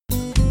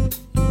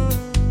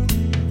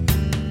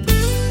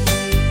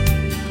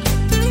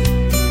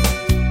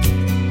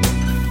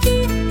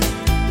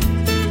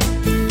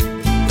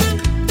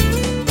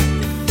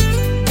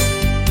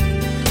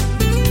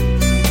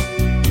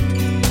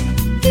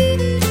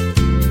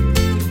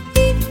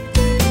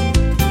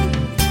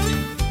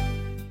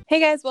Hey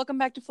guys, welcome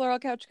back to Floral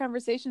Couch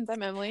Conversations.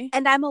 I'm Emily.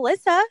 And I'm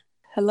Alyssa.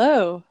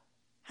 Hello.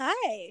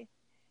 Hi.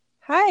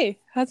 Hi,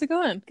 how's it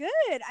going?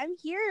 Good. I'm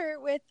here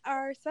with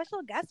our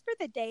special guest for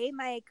the day,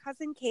 my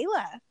cousin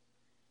Kayla.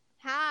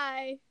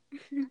 Hi.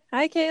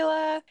 Hi,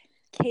 Kayla.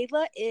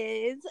 Kayla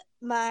is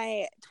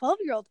my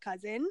 12-year-old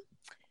cousin.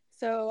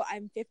 So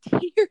I'm 15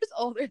 years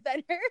older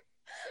than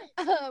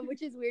her,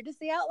 which is weird to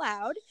say out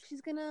loud. She's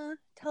going to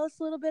tell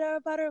us a little bit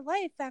about her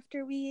life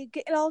after we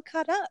get it all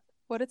caught up.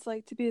 What it's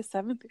like to be a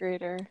 7th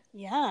grader.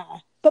 Yeah.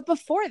 But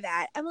before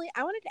that, Emily,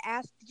 I wanted to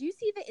ask, did you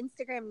see the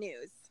Instagram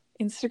news?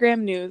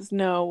 Instagram news?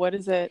 No, what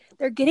is it?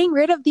 They're getting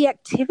rid of the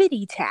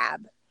activity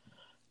tab.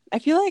 I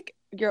feel like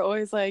you're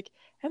always like,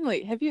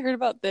 Emily, have you heard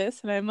about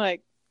this? And I'm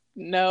like,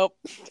 nope,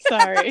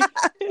 sorry.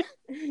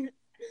 I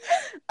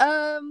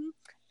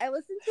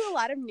listen to a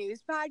lot of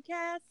news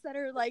podcasts that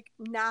are like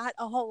not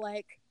all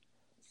like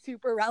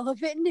super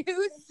relevant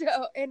news.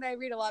 So, and I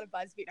read a lot of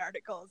BuzzFeed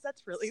articles.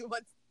 That's really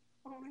what's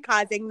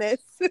causing this.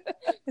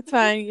 It's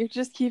fine. You're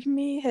just keeping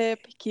me hip,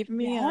 keeping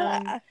me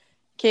young.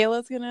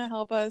 Kayla's gonna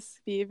help us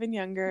be even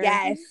younger.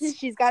 Yes,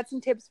 she's got some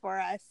tips for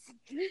us.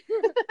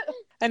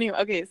 Anyway,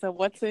 okay, so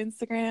what's the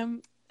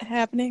Instagram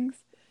happenings?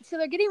 So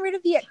they're getting rid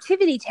of the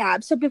activity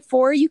tab. So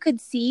before you could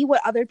see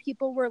what other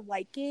people were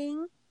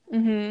liking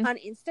on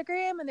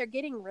Instagram, and they're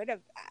getting rid of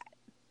that.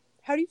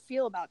 How do you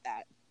feel about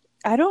that?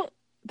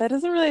 That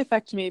doesn't really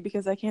affect me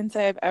because I can't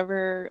say I've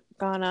ever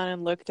gone on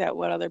and looked at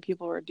what other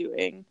people were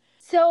doing.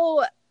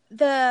 So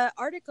the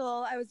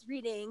article I was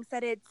reading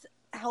said it's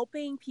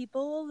helping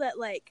people that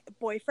like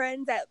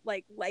boyfriends that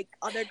like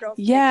other girls'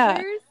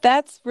 pictures.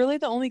 That's really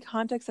the only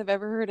context I've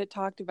ever heard it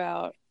talked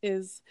about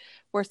is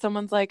where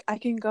someone's like, I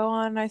can go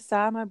on and I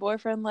saw my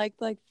boyfriend liked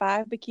like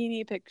 5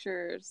 bikini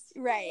pictures.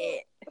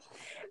 Right.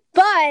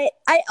 But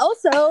I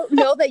also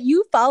know that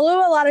you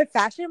follow a lot of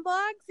fashion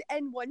blogs,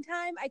 and one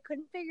time I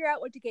couldn't figure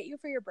out what to get you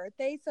for your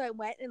birthday, so I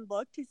went and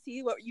looked to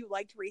see what you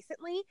liked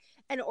recently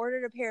and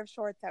ordered a pair of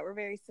shorts that were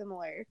very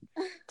similar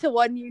to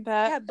one you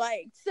had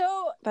liked.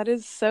 So that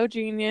is so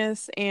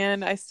genius,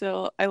 and I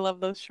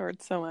love those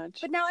shorts so much.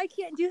 But now I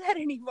can't do that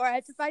anymore. I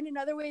have to find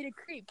another way to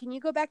creep. Can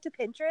you go back to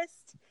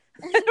Pinterest?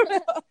 I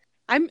don't know.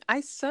 I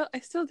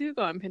still do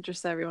go on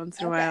Pinterest every once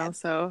in a while,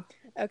 so.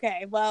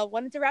 Okay, well,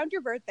 when it's around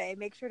your birthday,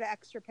 make sure to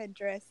extra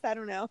Pinterest. I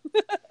don't know.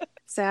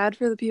 Sad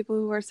for the people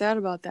who are sad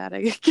about that,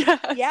 I guess.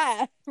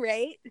 Yeah,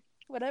 right?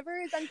 Whatever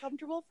is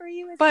uncomfortable for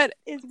you is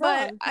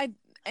wrong. But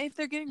if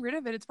they're getting rid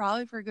of it, it's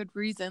probably for a good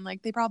reason.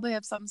 Like, they probably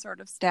have some sort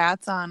of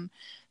stats on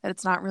that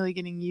it's not really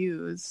getting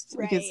used.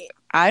 Right. Because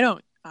I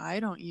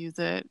don't use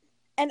it.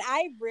 And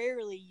I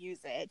rarely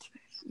use it.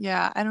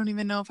 Yeah, I don't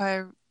even know if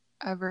I've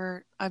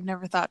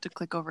never thought to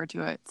click over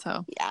to it,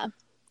 so. Yeah.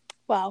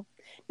 Well,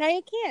 now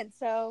you can,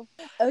 so.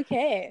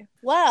 Okay.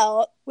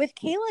 Well, with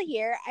Kayla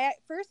here, I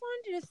first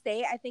wanted to just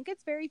say, I think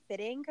it's very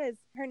fitting because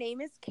her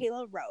name is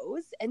Kayla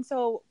Rose. And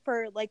so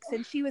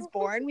since she was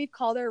born, we've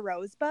called her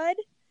Rosebud.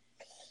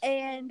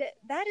 And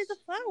that is a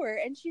flower,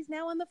 and she's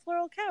now on the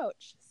floral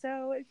couch.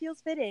 So it feels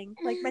fitting,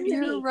 like meant to be.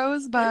 You're a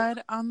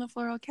Rosebud on the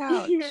floral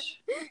couch.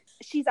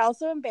 She's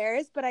also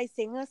embarrassed, but I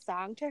sing a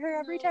song to her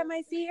every time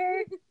I see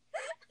her. Do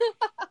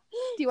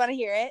you want to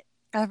hear it?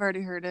 I've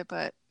already heard it,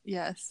 but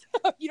yes.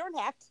 You don't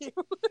have to.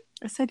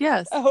 I said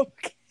yes. Oh.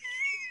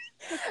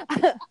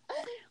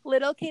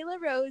 Little Kayla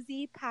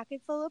Rosie,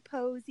 pocket full of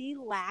posy,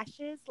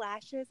 lashes,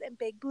 and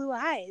big blue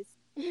eyes.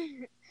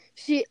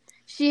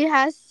 She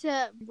has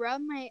to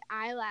rub my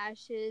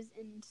eyelashes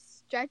and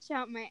stretch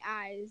out my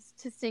eyes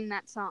to sing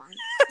that song.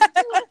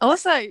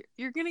 Alyssa,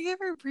 you're gonna give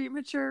her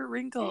premature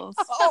wrinkles.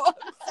 Oh,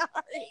 I'm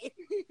sorry.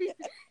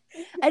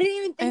 I didn't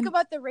even think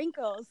about the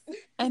wrinkles.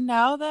 And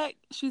now that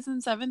she's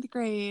in 7th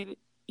grade,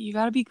 you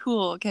gotta be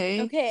cool,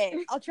 okay?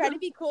 Okay, I'll try to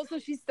be cool so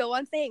she still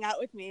wants to hang out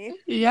with me.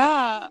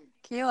 Yeah.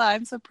 Kayla,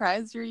 I'm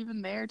surprised you're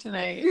even there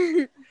tonight.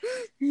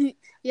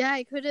 Yeah,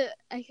 I could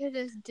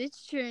have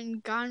ditched her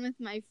and gone with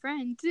my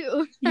friend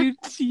too.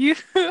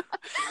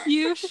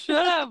 You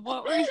should have.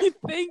 What were you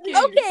thinking?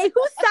 Okay,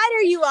 whose side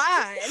are you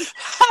on?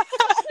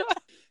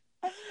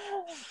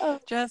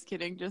 Just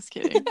kidding.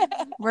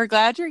 We're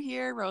glad you're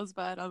here,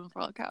 Rosebud, on the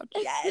floral couch.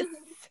 Yes.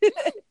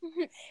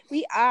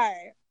 We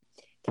are.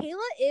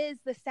 Kayla is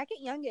the second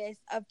youngest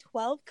of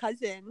 12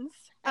 cousins.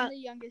 I'm the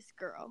youngest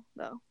girl,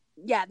 though.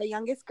 Yeah, the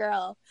youngest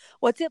girl.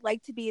 What's it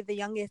like to be the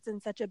youngest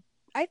in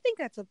I think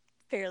that's a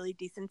fairly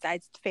decent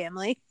sized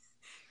family.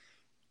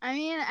 I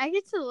mean, I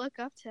get to look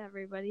up to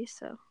everybody,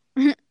 so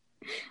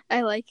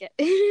I like it.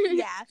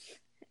 Yeah.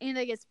 And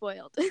I get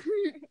spoiled.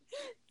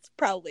 It's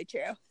probably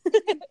true.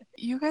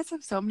 You guys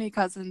have so many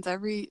cousins.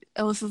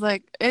 Alyssa's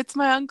like, it's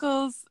my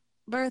uncle's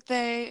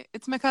birthday,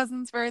 it's my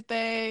cousin's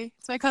birthday,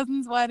 it's my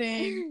cousin's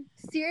wedding.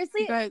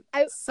 Seriously,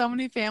 so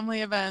many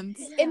family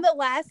events. In the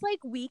last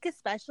week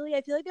especially,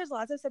 I feel like there's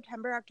lots of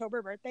September,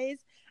 October birthdays.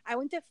 I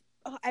went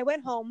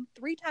home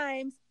 3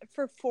 times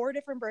for 4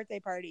 different birthday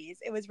parties.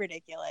 It was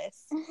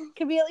ridiculous.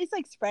 Can we at least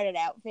spread it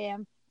out,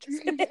 fam?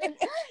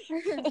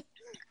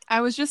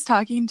 I was just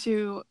talking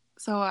to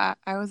So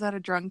I was at a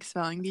drunk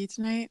spelling bee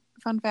tonight,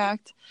 fun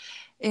fact.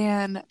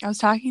 And I was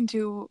talking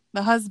to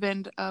the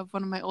husband of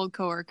one of my old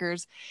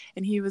coworkers,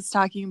 and he was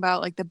talking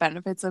about like the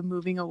benefits of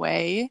moving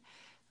away,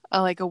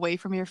 like away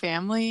from your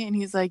family. And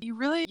he's like, you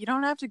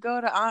don't have to go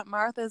to Aunt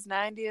Martha's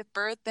 90th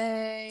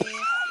birthday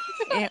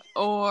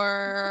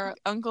or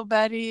Uncle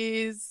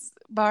Betty's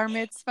bar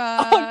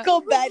mitzvah.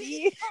 Uncle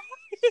Betty.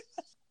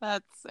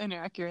 That's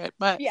inaccurate,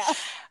 but Yeah.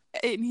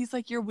 And he's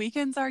like, your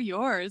weekends are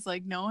yours.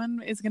 Like, no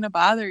one is going to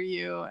bother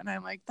you. And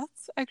I'm like,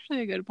 that's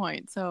actually a good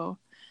point. So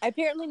I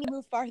apparently need to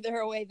move farther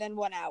away than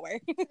 1 hour.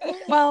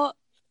 well,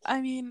 I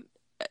mean,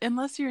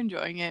 unless you're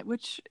enjoying it,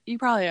 which you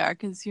probably are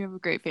because you have a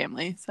great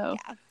family. So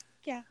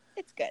Yeah,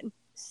 it's good.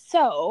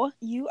 So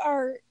you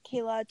are,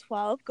 Kayla,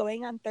 12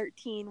 going on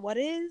 13. What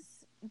is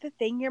the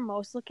thing you're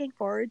most looking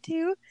forward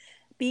to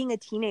being a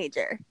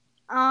teenager?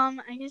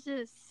 I get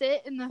to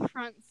sit in the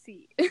front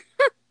seat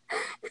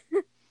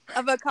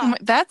Of a car.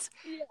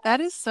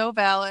 That is so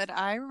valid.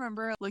 I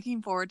remember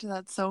looking forward to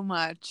that so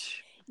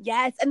much.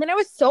 Yes. And then I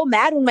was so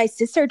mad when my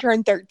sister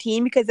turned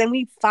 13 because then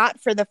we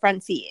fought for the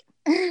front seat.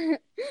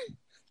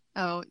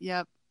 Oh,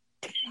 yep.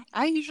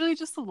 I usually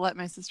just let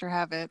my sister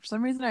have it. For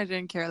some reason, I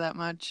didn't care that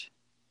much.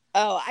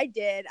 Oh, I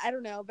did. I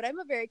don't know. But I'm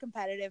a very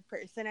competitive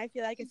person. I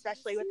feel like,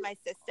 especially with my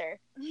sister.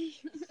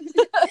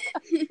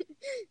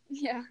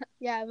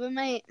 Yeah, but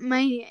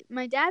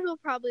my dad will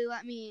probably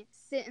let me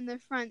sit in the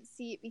front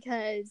seat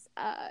because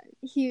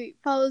he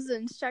follows the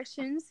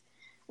instructions.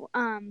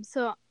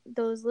 So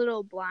those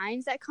little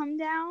blinds that come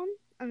down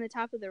on the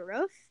top of the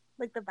roof,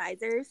 Like the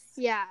visors.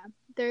 yeah,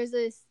 there's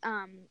this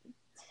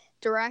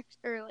direct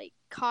or like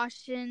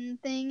caution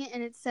thing,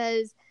 and it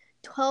says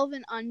 12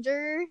 and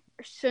under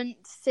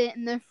shouldn't sit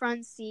in the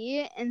front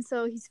seat, and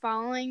so he's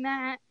following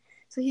that.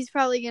 So he's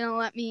probably gonna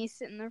let me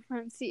sit in the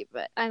front seat,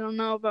 but I don't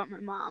know about my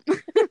mom.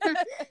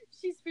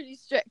 She's pretty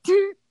strict.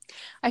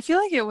 I feel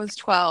like it was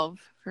 12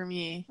 for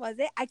me. Was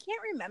it? I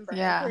can't remember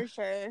Yeah. for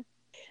sure.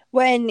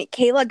 When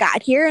Kayla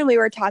got here and we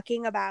were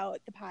talking about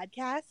the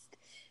podcast,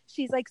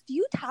 she's like, do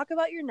you talk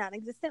about your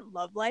non-existent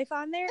love life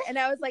on there? And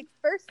I was like,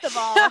 first of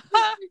all,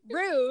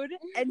 rude.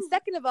 And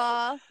second of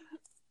all,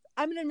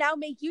 I'm going to now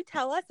make you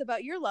tell us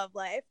about your love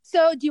life.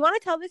 So do you want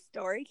to tell this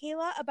story,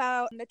 Kayla,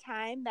 about the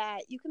time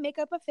that you can make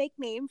up a fake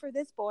name for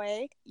this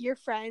boy? Your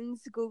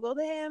friends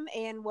Googled him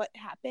and what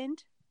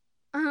happened?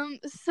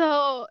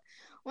 So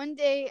one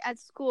day at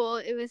school,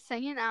 it was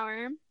second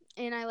hour,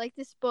 and I liked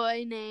this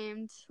boy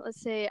named,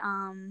 let's say,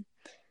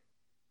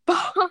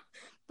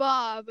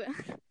 Bob.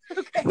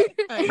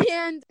 Okay.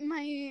 And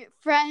my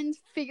friend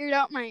figured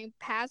out my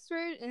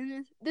password,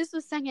 and this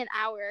was second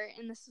hour,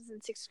 and this was in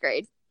 6th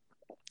grade.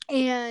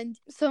 And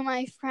so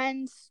my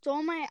friend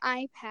stole my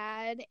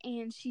iPad,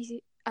 and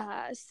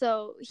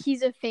so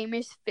he's a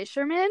famous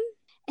fisherman.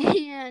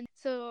 And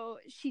so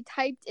she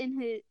typed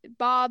in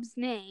Bob's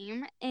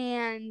name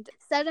and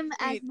set him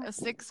as a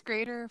 6th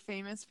grader,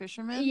 famous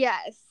fisherman?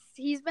 Yes,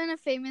 he's been a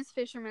famous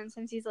fisherman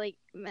since he's like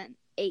been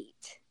 8.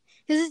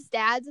 Because his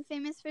dad's a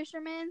famous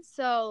fisherman,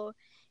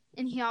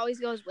 and he always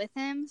goes with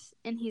him,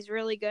 and he's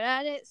really good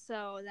at it.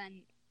 So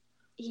then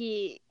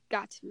he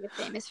got to be a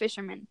famous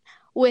fisherman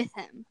with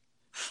him.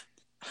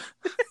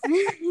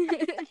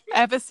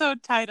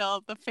 Episode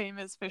title: The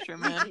Famous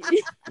Fisherman.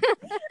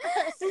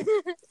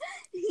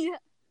 Yeah.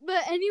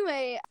 But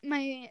anyway,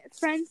 my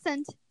friend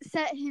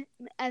set him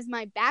as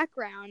my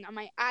background on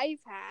my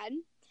iPad,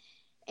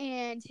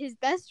 and his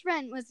best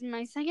friend was in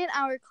my second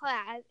hour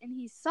class, and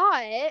he saw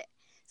it.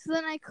 So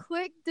then I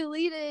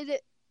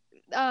deleted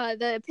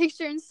the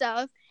picture and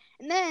stuff,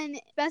 and then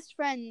best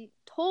friend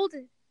told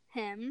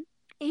him.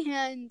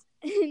 And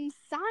in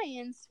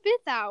science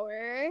 5th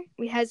hour,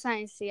 we had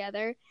science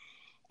together,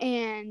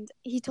 and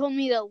he told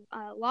me to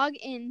log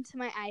into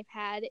my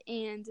iPad,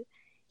 and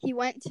he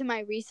went to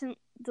my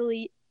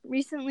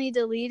recently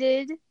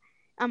deleted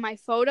on my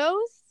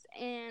photos,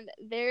 and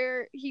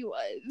there he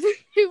was.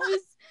 It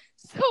was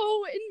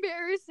so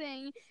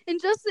embarrassing. And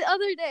just the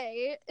other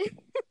day, his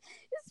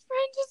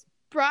friend just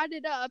brought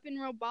it up in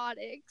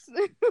robotics.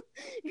 It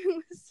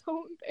was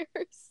so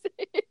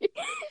embarrassing.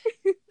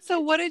 So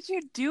what did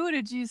you do?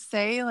 Did you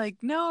say like,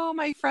 no,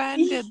 my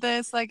friend did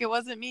this, like it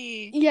wasn't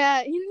me? Yeah,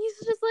 and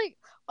he's just like,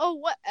 oh,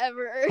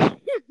 whatever.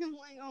 I'm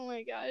like, oh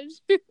my gosh.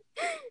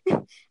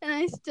 And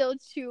I still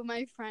chew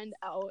my friend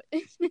out.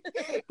 Just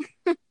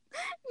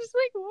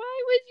like,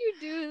 why would you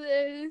do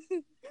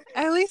this?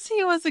 At least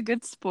he was a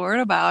good sport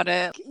about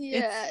it.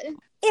 Yeah.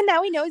 And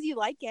now he knows you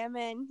like him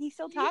and he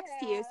still talks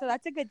to you, so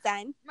that's a good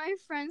sign. My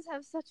friends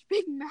have such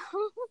big mouths.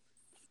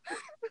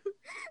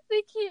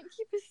 They can't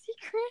keep a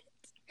secret.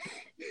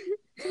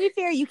 To be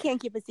fair, you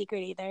can't keep a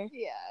secret either.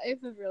 Yeah, I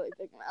have a really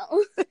big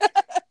mouth.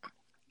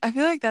 I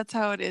feel like that's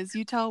how it is.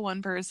 You tell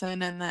one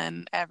person and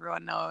then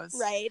everyone knows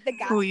Right,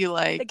 who you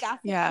like. The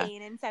gossip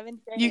chain in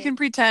 7th grade. You can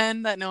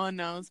pretend that no one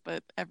knows,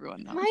 but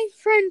everyone knows. My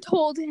friend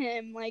told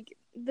him like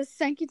the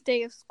second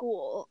day of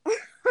school.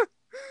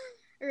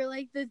 Or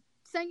like the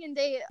second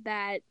day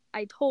that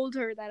I told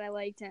her that I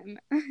liked him,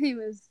 it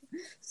was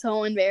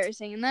so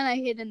embarrassing. And then I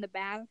hid in the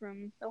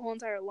bathroom the whole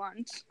entire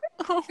lunch.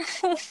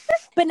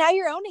 But now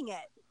you're owning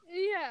it.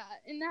 Yeah,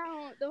 and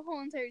now the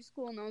whole entire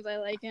school knows I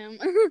like him.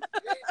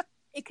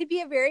 It could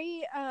be a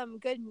very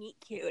good meet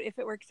cute if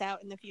it works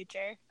out in the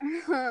future.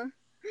 Yeah,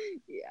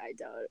 I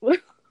doubt it will.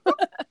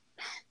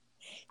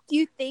 Do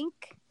you think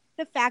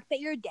the fact that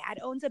your dad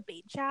owns a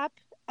bait shop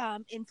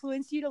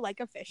influenced you to like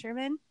a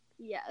fisherman?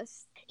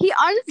 Yes. He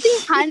honestly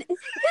kind of,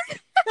 his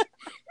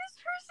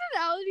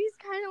personality is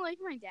kind of like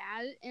my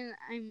dad,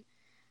 and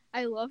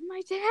I love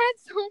my dad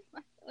so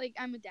much. Like,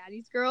 I'm a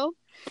daddy's girl.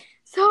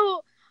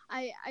 So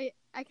I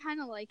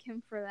kind of like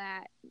him for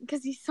that,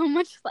 because he's so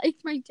much like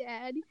my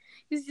dad.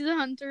 He's a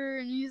hunter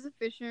and he's a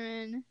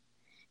fisherman.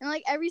 And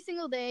like every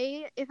single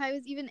day, if I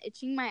was even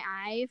itching my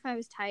eye, if I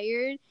was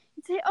tired,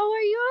 he'd say, "Oh,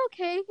 are you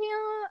okay,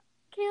 Kayla?"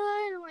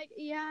 And I'm like,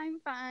 "Yeah, I'm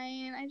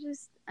fine.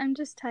 I'm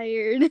just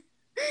tired."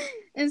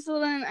 And so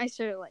then I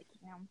started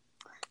liking him.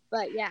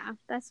 But yeah,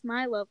 that's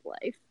my love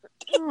life.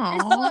 It's a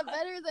lot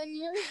better than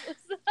yours.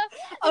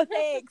 Oh,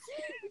 thanks.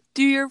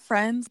 Do your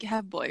friends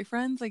have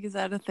boyfriends? Like, is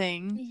that a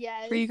thing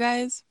Yes. for you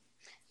guys?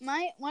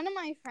 One of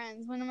my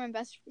friends, one of my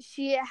best,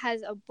 she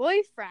has a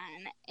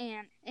boyfriend,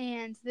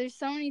 and there's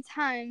so many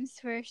times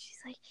where she's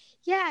like,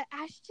 "Yeah,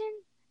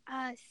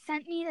 Ashton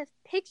sent me this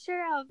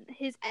picture of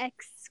his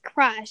ex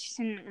crush,"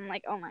 and I'm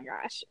like, "Oh my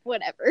gosh,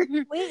 whatever."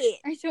 Wait,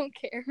 I don't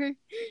care.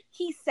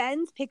 he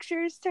sends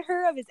pictures to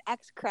her of his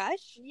ex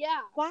crush?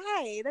 Yeah.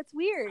 Why? That's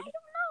weird. I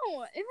don't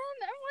know. And then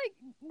I'm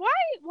like, why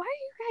are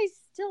you guys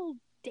still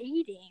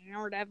dating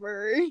or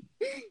whatever?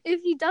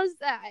 If he does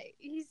that,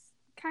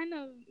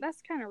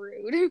 that's kind of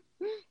rude.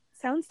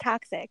 Sounds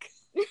toxic.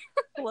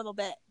 A little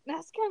bit.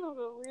 That's kind of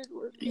a weird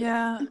word.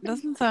 Yeah,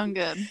 doesn't sound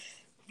good.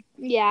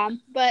 Yeah,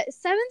 but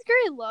 7th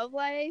grade love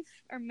life,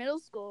 or middle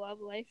school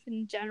love life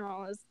in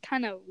general, is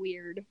kind of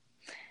weird.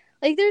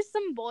 Like, there's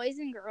some boys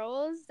and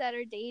girls that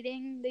are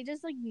dating. They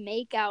just, like,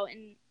 make out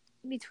in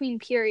between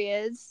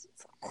periods.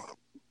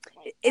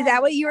 Is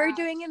that what you were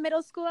doing in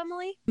middle school,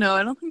 Emily? No,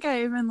 I don't think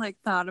I even like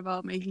thought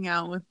about making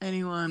out with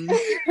anyone.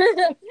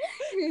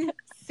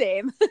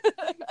 Same.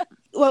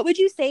 What would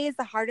you say is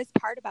the hardest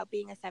part about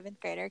being a 7th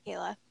grader,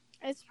 Kayla?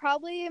 It's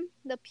probably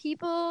the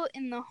people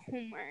in the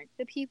homework.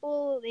 The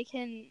people, they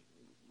can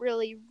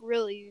really,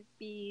 really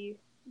be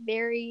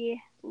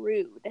very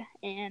rude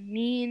and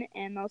mean,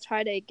 and they'll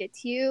try to get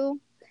to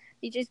you.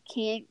 You just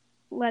can't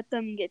let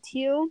them get to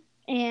you.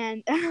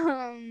 And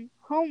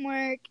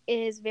homework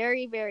is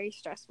very, very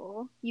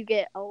stressful. You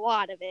get a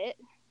lot of it,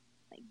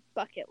 like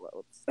bucket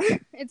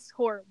loads. It's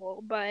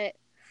horrible, but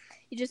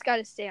you just got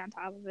to stay on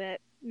top of it,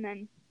 and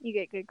then you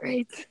get good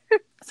grades.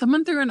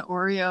 Someone threw an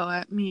Oreo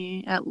at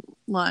me at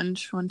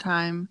lunch one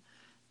time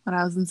when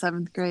I was in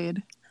 7th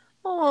grade.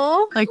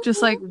 Oh, Like,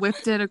 just like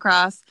whipped it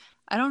across.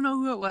 I don't know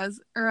who it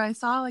was, or I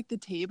saw like the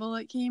table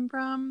it came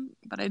from,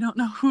 but I don't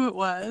know who it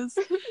was.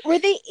 were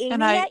they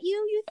aiming at you,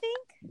 you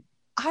think?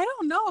 I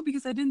don't know,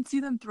 because I didn't see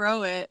them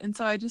throw it. And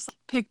so I just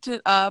picked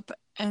it up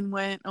and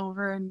went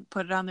over and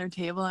put it on their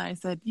table. And I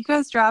said, "You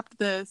guys dropped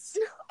this."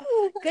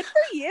 Good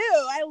for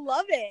you. I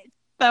love it.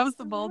 That was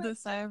the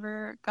boldest I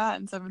ever got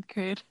in 7th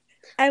grade.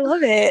 I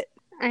love it.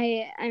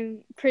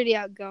 I'm pretty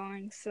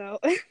outgoing, so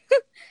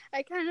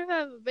I kind of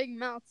have a big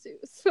mouth too.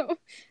 So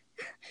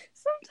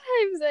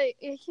sometimes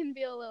it can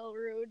be a little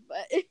rude,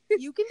 but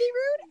You can be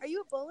rude? Are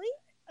you a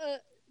bully?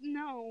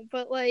 No,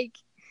 but like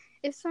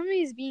if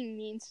somebody's being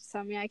mean to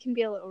somebody, I can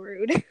be a little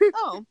rude.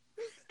 Oh,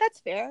 that's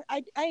fair.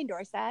 I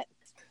endorse that.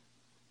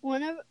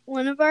 One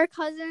of our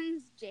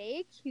cousins,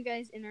 Jake, you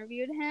guys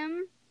interviewed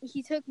him.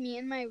 He took me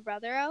and my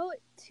brother out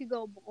to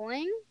go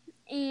bowling,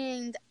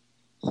 and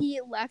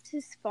he left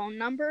his phone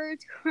number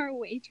to our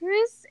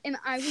waitress, and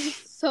I was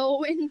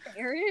so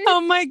embarrassed. Oh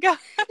my God.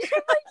 I'm like,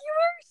 you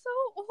are so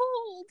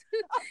old.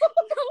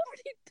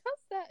 Nobody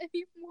does that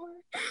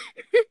anymore.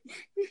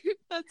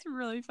 That's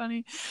really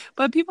funny.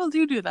 But people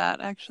do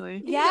that,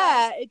 actually.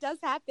 Yeah, it does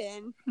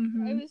happen.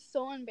 Mm-hmm. I was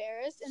so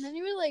embarrassed, and then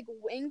he would like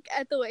wink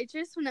at the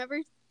waitress whenever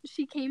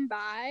she came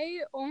by.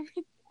 Oh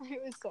my, I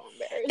was so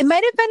embarrassed. It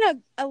might have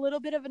been a little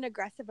bit of an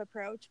aggressive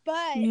approach,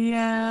 but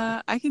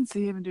Yeah, I can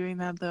see him doing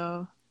that,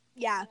 though.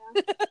 yeah.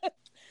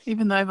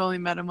 Even though I've only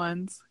met him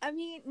once. I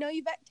mean, no,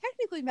 you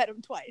technically met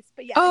him twice,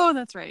 but yeah. Oh,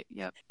 that's right.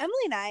 Yep. Emily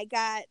and I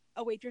got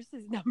a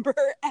waitress's number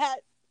at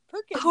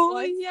Perkins Oh,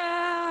 once.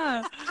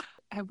 yeah.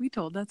 Have we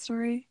told that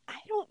story? I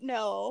don't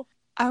know.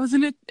 I was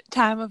in a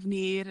time of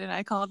need, and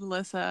I called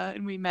Alyssa,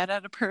 and we met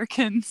at a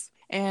Perkins,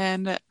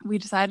 and we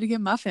decided to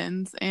get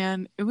muffins,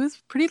 and it was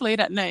pretty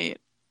late at night.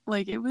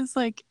 Like, it was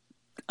like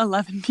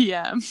 11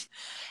 p.m.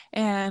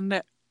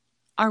 And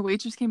our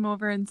waitress came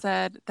over and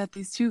said that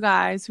these two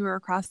guys who were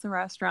across the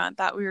restaurant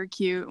thought we were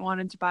cute and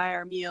wanted to buy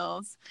our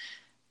meals,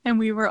 and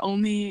we were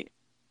only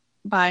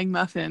buying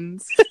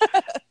muffins.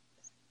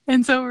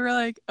 And so we were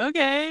like,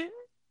 okay.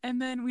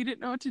 And then we didn't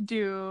know what to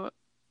do.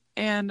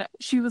 And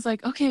she was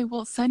like, okay,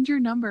 well, send your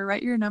number,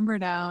 write your number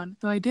down.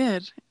 So I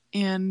did.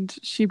 And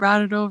she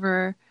brought it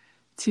over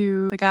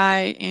to the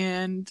guy,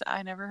 and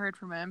I never heard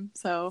from him.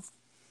 So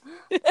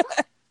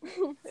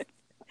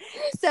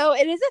So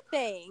it is a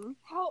thing.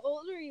 How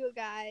old are you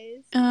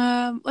guys?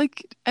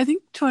 Like I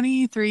think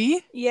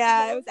 23.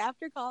 Yeah, it was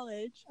after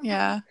college.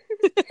 Yeah.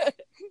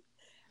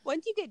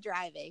 Once you get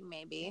driving,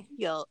 maybe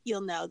you'll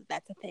know that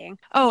that's a thing.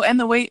 Oh,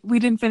 and we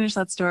didn't finish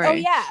that story. Oh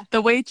yeah.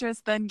 The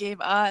waitress then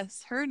gave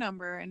us her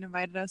number and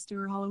invited us to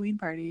her Halloween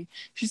party.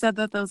 She said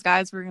that those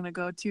guys were gonna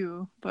go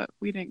too, but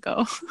we didn't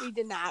go. We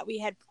did not. We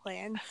had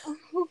plans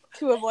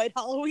to avoid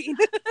Halloween.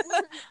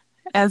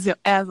 As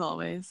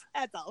always.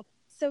 That's all.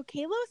 So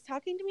Kayla was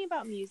talking to me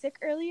about music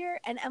earlier,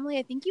 and Emily,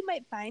 I think you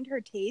might find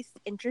her taste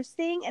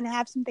interesting and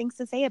have some things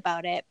to say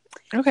about it.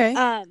 Okay.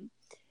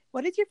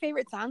 What is your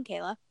favorite song,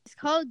 Kayla? It's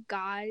called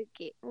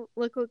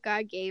Look What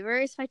God Gave Her.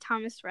 It's by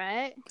Thomas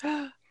Rhett.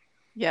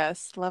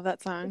 Yes, love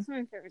that song. It's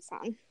my favorite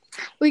song.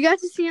 We got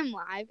to see him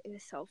live. It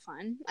was so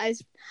fun. I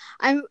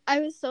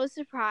was so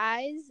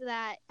surprised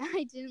that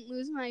I didn't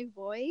lose my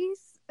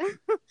voice.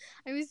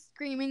 I was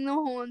screaming the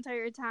whole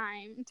entire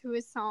time to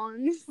his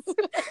songs.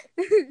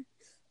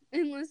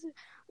 And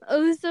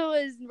Alyssa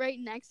was right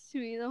next to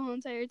me the whole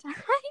entire time.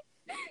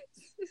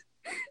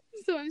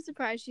 So I'm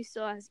surprised she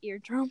still has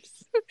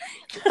eardrums.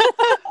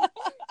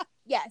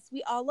 Yes,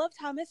 we all love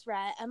Thomas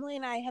Rhett. Emily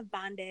and I have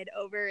bonded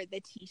over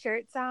the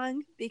T-shirt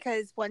song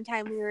because one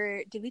time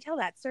did we tell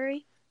that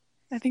story?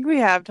 I think we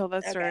have told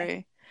that Okay.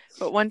 story.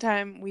 But one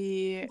time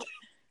we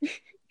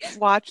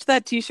watched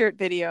that T-shirt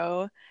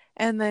video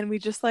and then we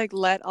just like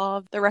let all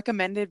of the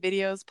recommended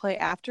videos play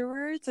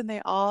afterwards, and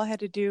they all had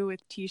to do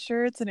with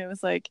T-shirts, and it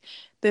was like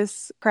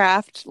this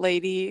craft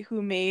lady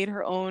who made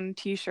her own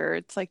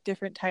T-shirts, like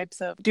different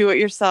types of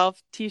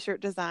do-it-yourself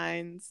T-shirt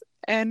designs,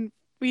 and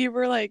we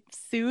were like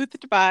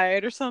soothed by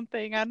it or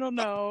something. I don't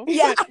know.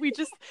 Yeah. But we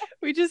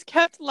just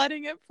kept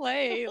letting it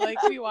play.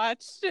 Like we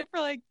watched it for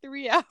like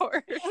 3 hours. I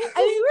mean,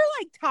 we were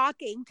like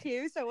talking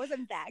too, so it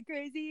wasn't that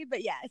crazy,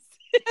 but yes.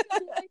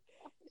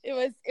 It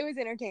was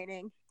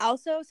entertaining.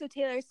 Also, so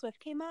Taylor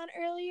Swift came on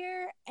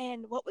earlier,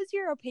 and what was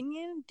your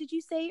opinion, did you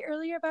say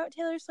earlier about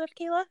Taylor Swift,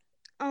 Kayla?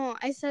 Oh,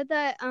 I said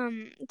that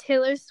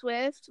Taylor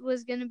Swift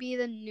was gonna be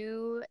the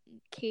new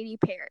Katy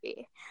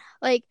Perry,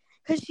 like,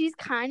 cause she's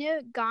kind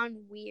of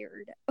gone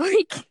weird.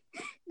 Like,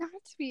 not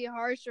to be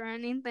harsh or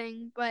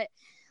anything, but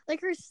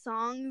like her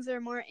songs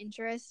are more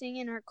interesting,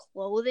 and her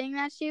clothing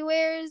that she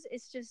wears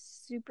is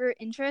just super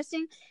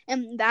interesting,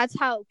 and that's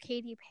how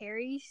Katy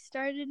Perry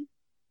started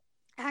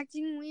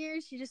acting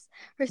weird.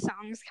 Her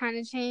songs kind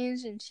of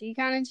changed, and she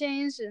kind of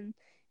changed, and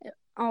it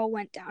all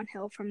went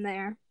downhill from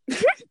there.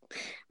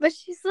 But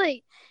she's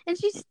like, and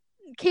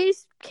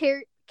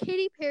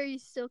Katy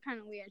Perry's still kind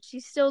of weird.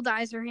 She still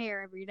dyes her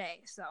hair every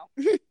day, so.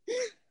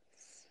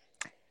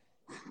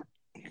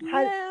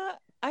 Yeah,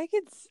 I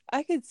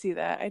could see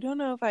that. I don't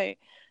know if I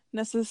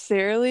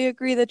necessarily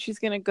agree that she's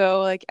gonna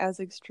go like as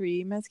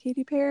extreme as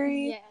Katy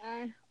Perry.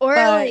 Yeah, or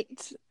like.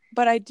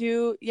 But I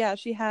do, yeah,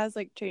 she has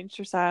like changed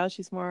her style.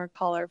 She's more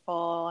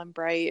colorful and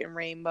bright and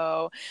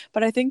rainbow.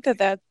 But I think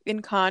that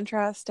in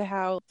contrast to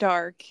how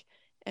dark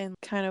and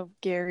kind of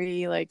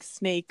Gary, like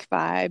snake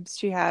vibes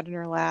she had in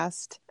her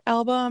last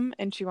album,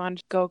 and she wanted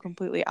to go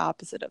completely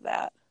opposite of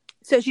that.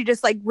 So she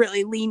just like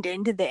really leaned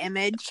into the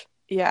image.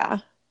 Yeah.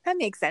 That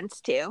makes sense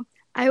too.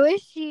 I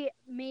wish she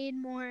made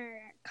more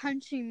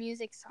country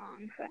music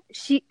songs.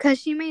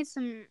 Because she made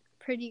some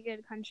pretty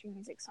good country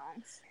music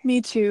songs.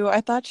 Me too. I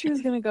thought she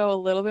was going to go a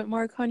little bit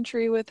more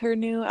country with her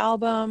new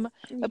album,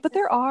 but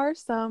there are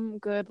some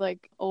good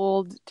like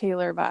old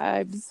Taylor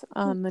vibes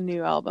on the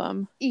new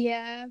album.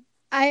 Yeah.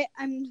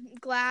 I'm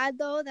glad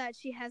though that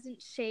she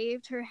hasn't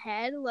shaved her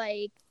head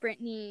like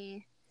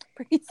Britney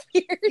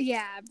Spears.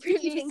 Yeah, Do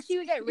you think she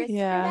would get risked for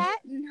that?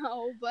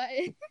 No, but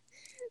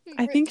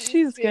I think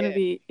she's going to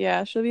be,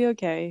 she'll be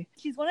okay.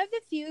 She's one of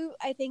the few,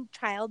 I think,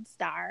 child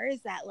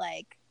stars that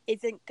like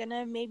isn't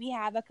gonna maybe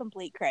have a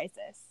complete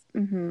crisis.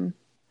 Mm-hmm.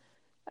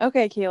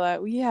 Okay,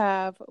 Kayla, we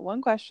have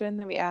one question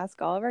that we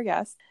ask all of our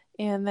guests,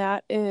 and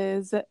that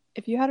is,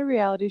 if you had a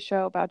reality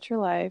show about your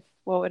life,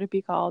 what would it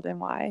be called and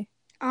why?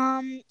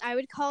 I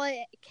would call it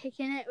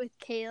Kicking It with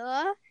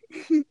Kayla.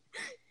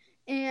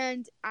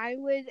 And I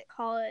would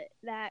call it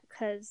that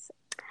because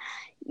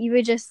you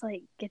would just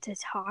like get to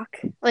talk.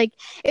 Like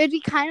it would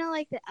be kind of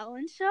like the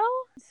Ellen show.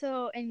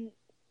 So, and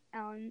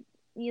Ellen,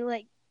 you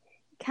like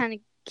kind of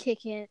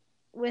kick it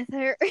with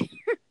her.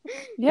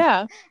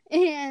 Yeah.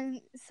 And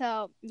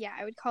so, yeah,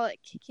 I would call it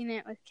Kicking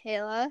It with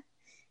Kayla.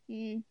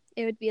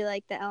 It would be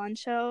like the Ellen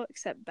show,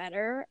 except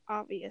better,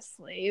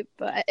 obviously.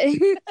 But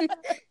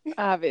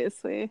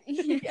obviously.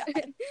 Yeah.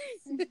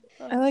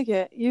 I like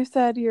it. You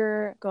said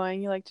you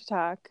like to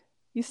talk.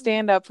 You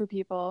stand up for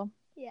people.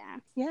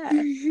 Yeah.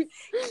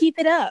 Keep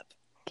it up.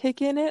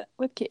 Kicking it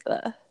with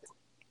Kayla.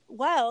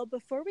 Well,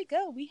 before we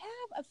go, we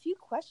have a few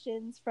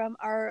questions from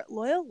our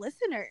loyal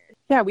listeners.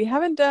 Yeah, we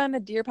haven't done a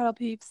Dear Pedal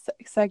Peeps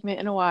segment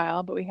in a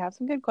while, but we have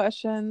some good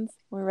questions.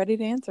 We're ready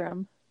to answer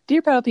them.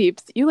 Dear Pedal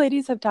Peeps, you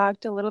ladies have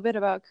talked a little bit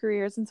about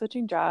careers and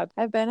switching jobs.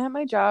 I've been at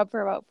my job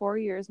for about 4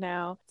 years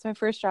now. It's my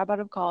first job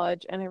out of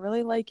college, and I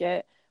really like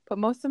it. but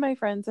most of my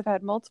friends have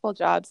had multiple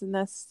jobs in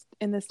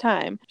this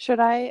time. Should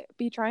I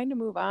be trying to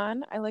move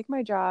on? I like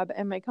my job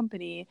and my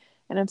company,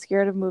 and I'm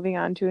scared of moving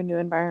on to a new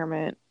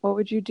environment. What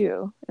would you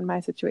do in my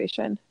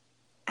situation?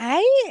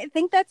 I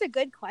think that's a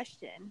good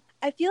question.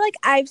 I feel like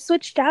I've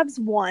switched jobs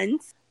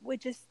once,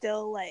 which is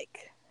still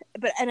like,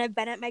 and I've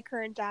been at my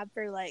current job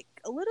for like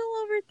a little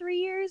over 3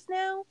 years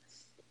now.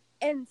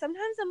 And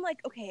sometimes I'm like,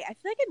 okay, I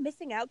feel like I'm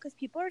missing out because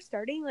people are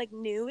starting like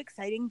new,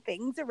 exciting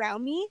things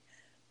around me.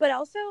 But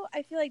also,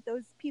 I feel like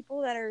those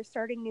people that are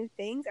starting new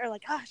things are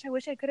like, gosh, I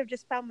wish I could have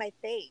just found my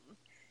thing.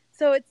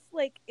 So it's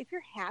like, if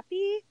you're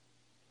happy,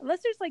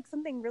 unless there's like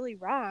something really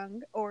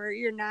wrong or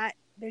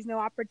there's no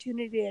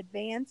opportunity to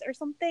advance or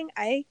something,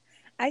 I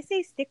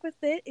say stick with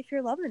it if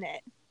you're loving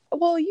it.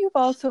 Well, you've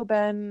also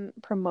been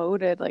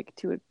promoted like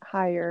to a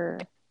higher,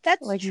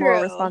 That's like true.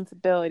 more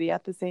responsibility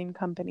at the same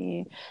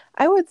company.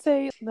 I would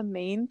say the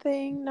main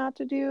thing not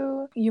to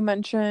do, you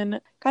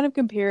mentioned kind of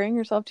comparing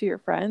yourself to your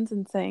friends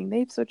and saying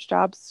they've switched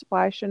jobs,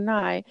 why shouldn't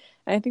I?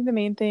 And I think the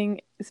main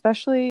thing,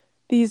 especially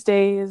these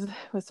days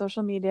with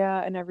social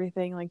media and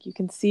everything, like you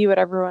can see what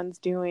everyone's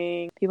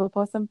doing. People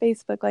post on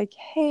Facebook like,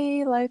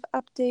 hey, life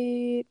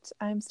update,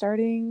 I'm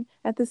starting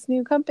at this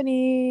new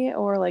company,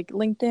 or like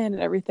LinkedIn and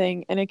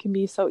everything. And it can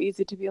be so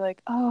easy to be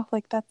like, oh,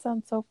 like that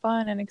sounds so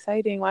fun and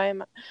exciting. Why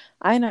am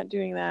I not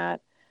doing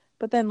that?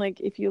 But then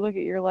like if you look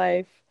at your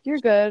life, you're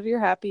good, you're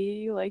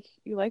happy, you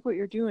like what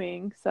you're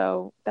doing.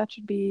 So that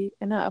should be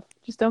enough.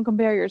 Just don't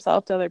compare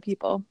yourself to other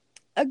people.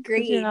 Because you're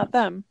Agreed. not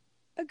them.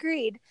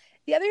 Agreed.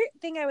 The other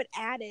thing I would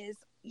add is,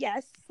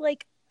 yes,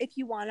 like if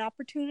you want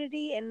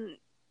opportunity and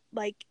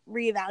like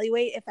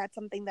reevaluate if that's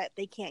something that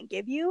they can't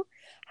give you.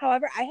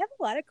 However, I have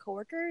a lot of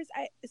coworkers,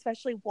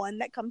 especially one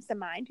that comes to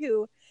mind,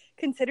 who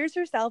considers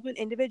herself an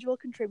individual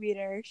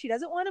contributor. She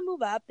doesn't want to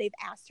move up. They've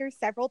asked her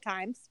several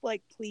times,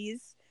 like,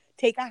 please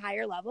take a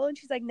higher level. And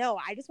she's like, no,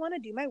 I just want to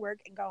do my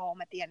work and go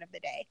home at the end of the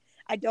day.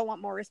 I don't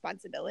want more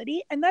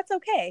responsibility. And that's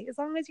okay, as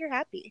long as you're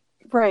happy.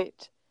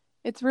 Right.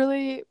 It's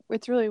really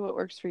what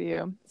works for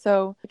you.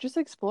 So just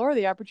explore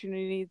the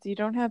opportunities. You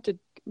don't have to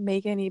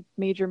make any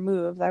major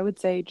moves. I would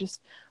say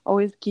just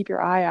always keep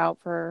your eye out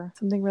for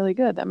something really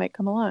good that might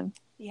come along.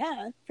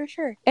 Yeah, for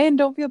sure. And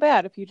don't feel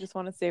bad if you just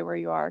want to stay where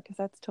you are, because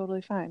that's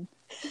totally fine.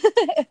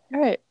 All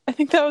right. I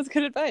think that was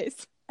good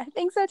advice. I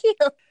think so too.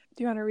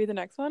 Do you want to read the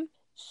next one?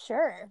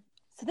 Sure.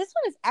 So this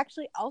one is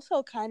actually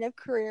also kind of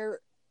career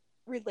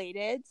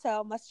related,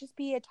 so must just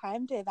be a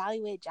time to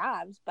evaluate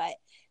jobs. But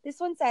this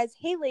one says,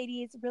 hey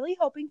ladies, really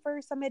hoping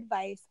for some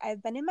advice.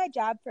 I've been in my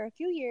job for a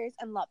few years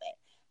and love it.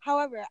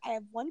 However, I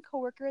have one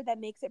coworker that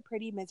makes it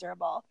pretty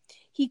miserable.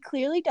 He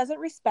clearly doesn't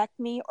respect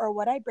me or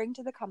what I bring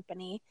to the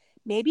company,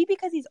 maybe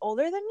because he's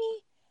older than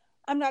me.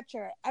 I'm not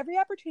sure. Every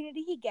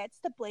opportunity he gets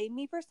to blame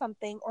me for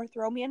something or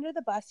throw me under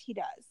the bus, he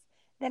does.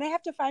 Then I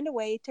have to find a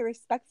way to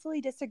respectfully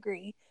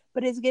disagree,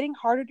 but it's getting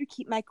harder to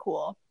keep my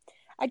cool.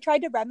 I tried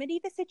to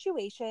remedy the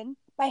situation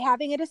by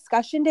having a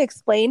discussion to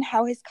explain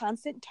how his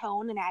constant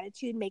tone and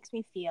attitude makes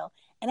me feel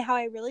and how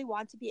I really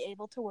want to be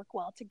able to work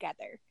well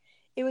together.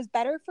 It was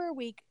better for a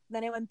week,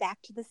 then it went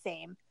back to the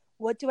same.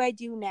 What do I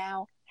do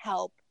now?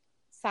 Help.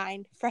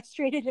 Signed,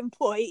 frustrated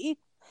employee.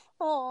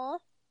 Aw.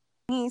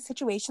 Any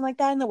situation like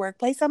that in the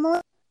workplace,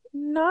 Emily?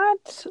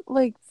 Not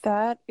like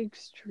that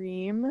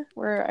extreme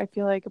where I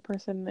feel like a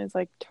person is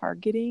like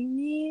targeting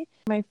me.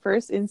 My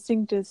first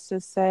instinct is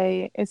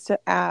to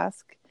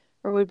ask,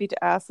 or would be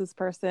to ask this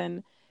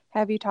person,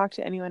 have you talked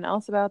to anyone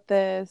else about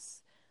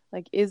this?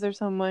 Like, is there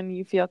someone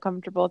you feel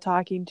comfortable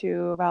talking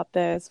to about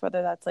this,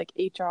 whether that's like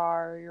HR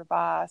or your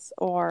boss,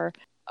 or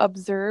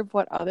observe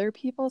what other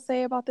people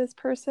say about this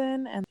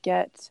person and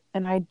get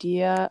an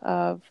idea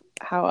of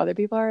how other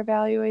people are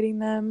evaluating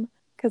them.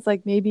 Because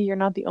like maybe you're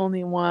not the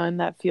only one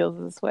that feels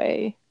this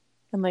way,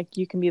 and like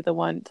you can be the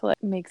one to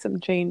like make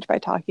some change by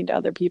talking to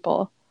other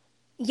people.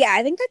 Yeah,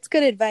 I think that's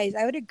good advice.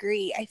 I would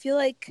agree. I feel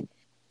like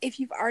if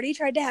you've already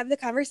tried to have the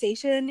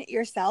conversation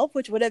yourself,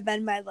 which would have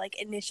been my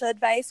like initial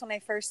advice when I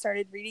first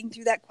started reading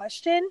through that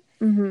question,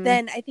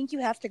 then I think you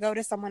have to go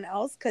to someone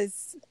else,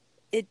 because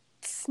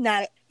it's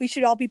not, we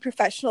should all be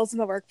professionals in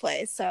the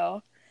workplace.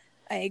 So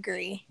I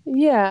agree.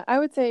 Yeah, I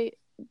would say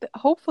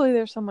hopefully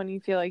there's someone you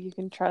feel like you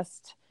can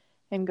trust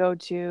and go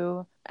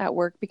to at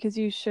work, because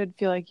you should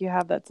feel like you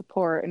have that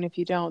support. And if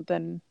you don't,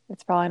 then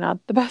it's probably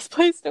not the best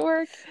place to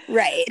work.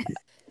 Right.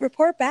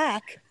 Report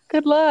back.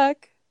 Good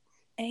luck.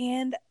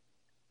 And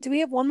do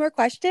we have one more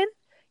question?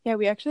 Yeah,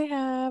 we actually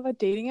have a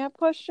dating app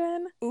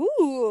question.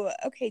 Ooh,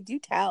 okay, do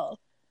tell.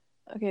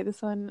 Okay,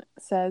 this one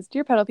says,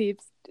 Dear Pedal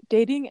Peeps,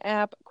 dating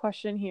app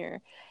question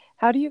here.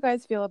 How do you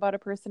guys feel about a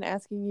person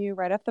asking you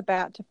right off the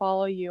bat to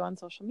follow you on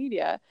social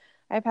media?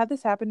 I've had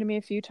this happen to me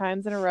a few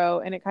times in a row,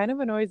 and it kind of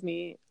annoys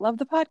me. Love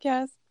the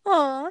podcast.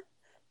 Aw.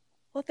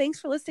 Well, thanks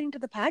for listening to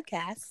the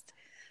podcast.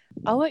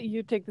 I'll let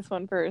you take this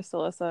one first,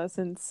 Alyssa,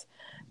 since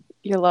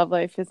your love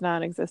life is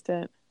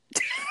non-existent.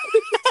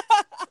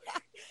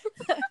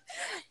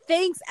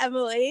 Thanks,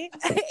 Emily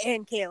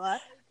and Kayla.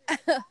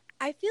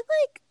 I feel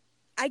like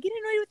I get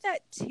annoyed with that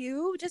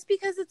too, just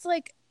because it's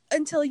like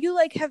until you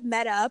like have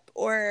met up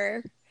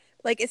or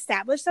like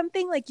establish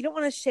something, like you don't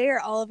want to share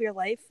all of your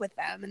life with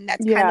them, and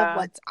that's kind of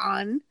what's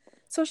on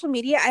social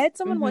media. I had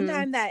someone one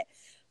time that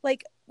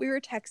like we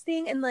were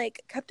texting and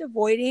like kept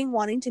avoiding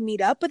wanting to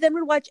meet up, but then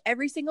would watch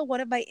every single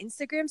one of my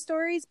Instagram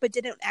stories but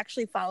didn't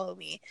actually follow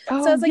me. So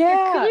I was like,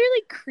 you're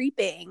clearly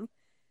creeping,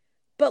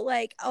 but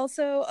like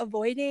also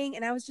avoiding,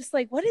 and I was just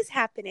like, what is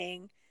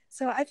happening?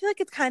 So I feel like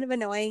it's kind of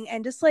annoying,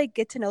 and just like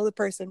get to know the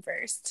person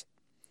first.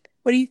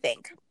 What do you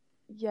think?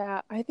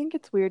 Yeah, I think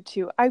it's weird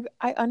too. I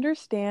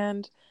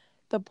understand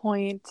the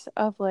point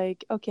of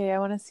like, okay, I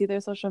want to see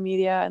their social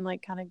media and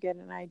like kind of get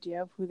an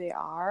idea of who they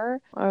are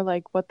or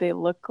like what they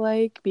look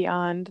like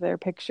beyond their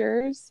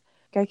pictures.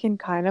 I can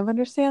kind of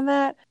understand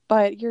that,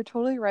 but you're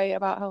totally right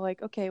about how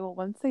like, okay, well,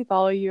 once they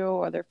follow you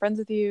or they're friends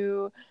with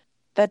you,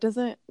 that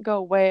doesn't go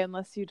away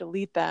unless you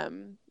delete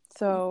them.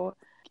 So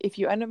if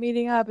you end up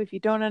meeting up, if you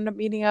don't end up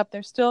meeting up,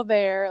 they're still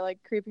there, like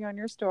creeping on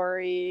your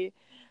story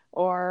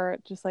or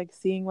just like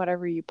seeing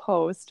whatever you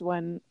post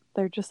when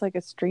they're just like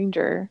a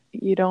stranger.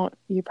 You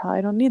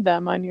probably don't need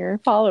them on your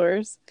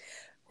followers.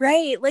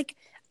 Right. Like,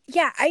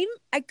 yeah, I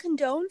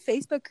condone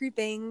Facebook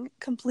creeping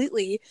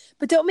completely,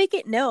 but don't make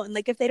it known.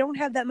 Like if they don't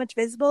have that much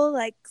visible,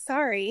 like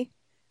sorry.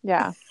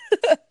 Yeah.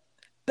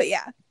 But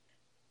yeah.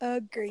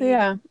 Agreed. So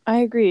yeah, I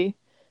agree.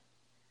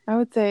 I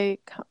would say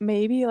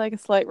maybe like a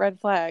slight red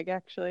flag,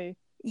 actually.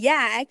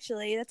 Yeah,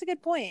 actually, that's a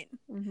good point.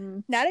 Mm-hmm.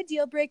 Not a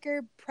deal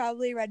breaker,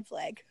 probably red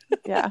flag.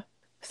 Yeah.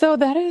 So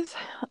that is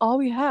all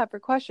we have for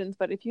questions.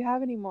 But if you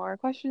have any more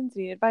questions,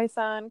 need advice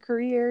on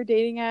career,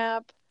 dating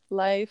app,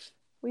 life,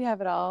 we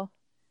have it all.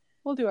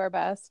 We'll do our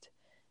best.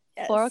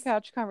 Yes.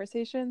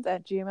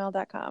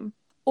 floralcouchconversations@gmail.com.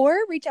 Or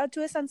reach out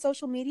to us on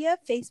social media,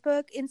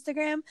 Facebook,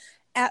 Instagram,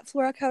 at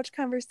Floral Couch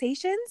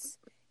Conversations.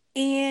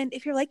 And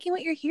if you're liking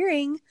what you're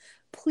hearing,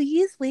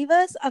 please leave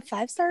us a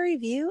 5-star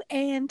review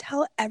and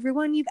tell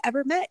everyone you've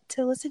ever met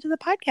to listen to the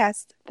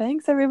podcast.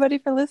 Thanks, everybody,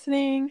 for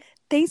listening.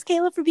 Thanks,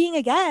 Kayla, for being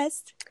a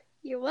guest.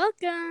 You're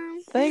welcome.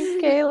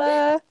 Thanks,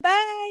 Kayla.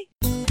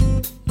 Bye.